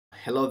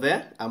Hello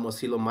there, I'm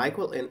Osilo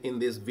Michael, and in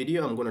this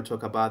video I'm going to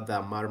talk about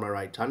the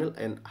Marmaray tunnel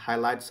and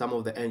highlight some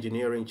of the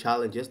engineering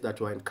challenges that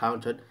were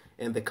encountered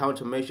and the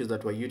countermeasures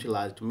that were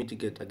utilized to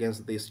mitigate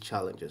against these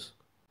challenges.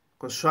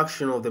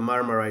 Construction of the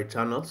Marmaray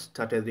tunnel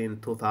started in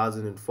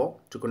 2004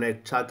 to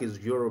connect Turkey's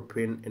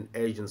European and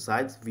Asian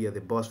sides via the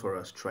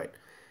Bosphorus strait.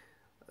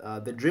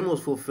 The dream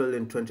was fulfilled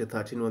in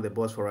 2013 when the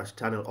Bosphorus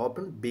tunnel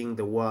opened, being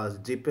the world's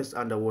deepest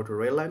underwater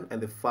rail line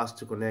and the first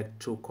to connect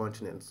two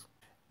continents.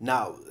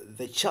 Now,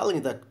 the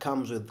challenge that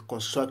comes with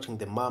constructing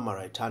the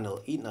Marmaray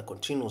tunnel in a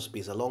continuous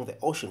piece along the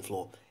ocean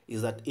floor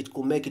is that it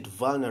could make it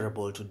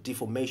vulnerable to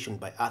deformation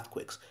by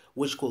earthquakes,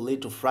 which could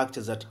lead to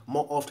fractures that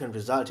more often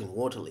result in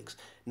water leaks.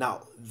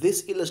 Now,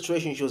 this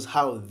illustration shows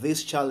how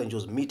this challenge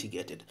was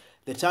mitigated.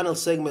 The tunnel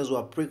segments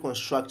were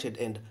pre-constructed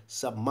and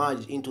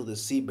submerged into the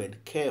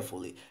seabed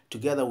carefully,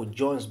 together with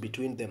joints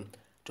between them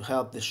to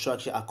help the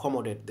structure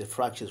accommodate the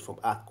fractures from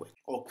earthquakes.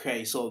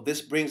 Okay, so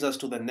this brings us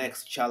to the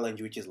next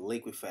challenge, which is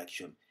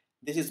liquefaction.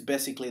 This is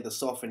basically the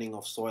softening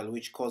of soil,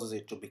 which causes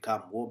it to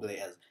become wobbly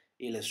as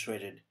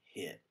illustrated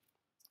here.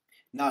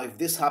 Now, if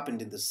this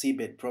happened in the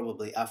seabed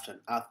probably after an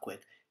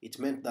earthquake, it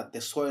meant that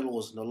the soil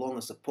was no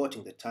longer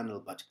supporting the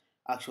tunnel but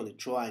actually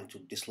trying to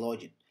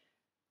dislodge it.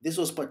 This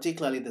was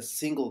particularly the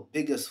single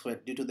biggest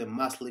threat due to the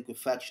mass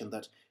liquefaction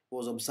that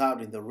was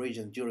observed in the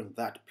region during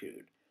that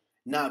period.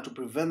 Now, to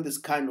prevent this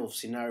kind of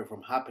scenario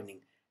from happening,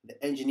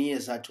 the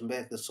engineers had to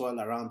make the soil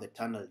around the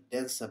tunnel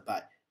denser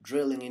by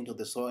drilling into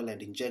the soil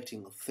and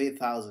injecting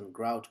 3,000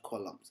 grout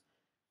columns,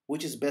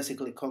 which is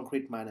basically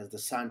concrete minus the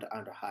sand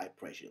under high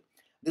pressure.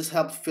 This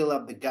helped fill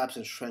up the gaps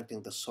and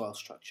strengthen the soil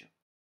structure.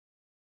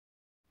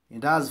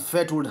 And as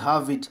fate would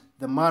have it,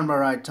 the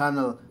Marmaray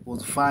tunnel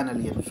was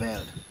finally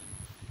unveiled.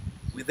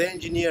 With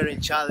engineering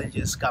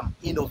challenges come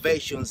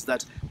innovations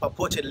that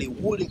purportedly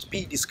wouldn't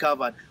be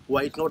discovered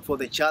were it not for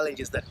the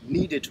challenges that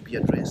needed to be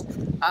addressed.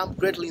 I'm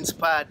greatly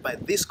inspired by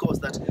this course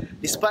that,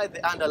 despite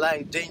the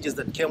underlying dangers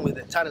that came with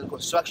the tunnel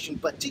construction,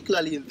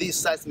 particularly in this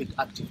seismic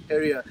active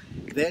area,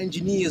 the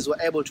engineers were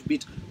able to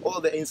beat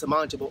all the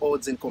insurmountable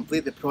odds and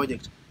complete the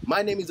project.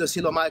 My name is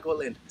Osilo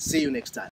Michael, and see you next time.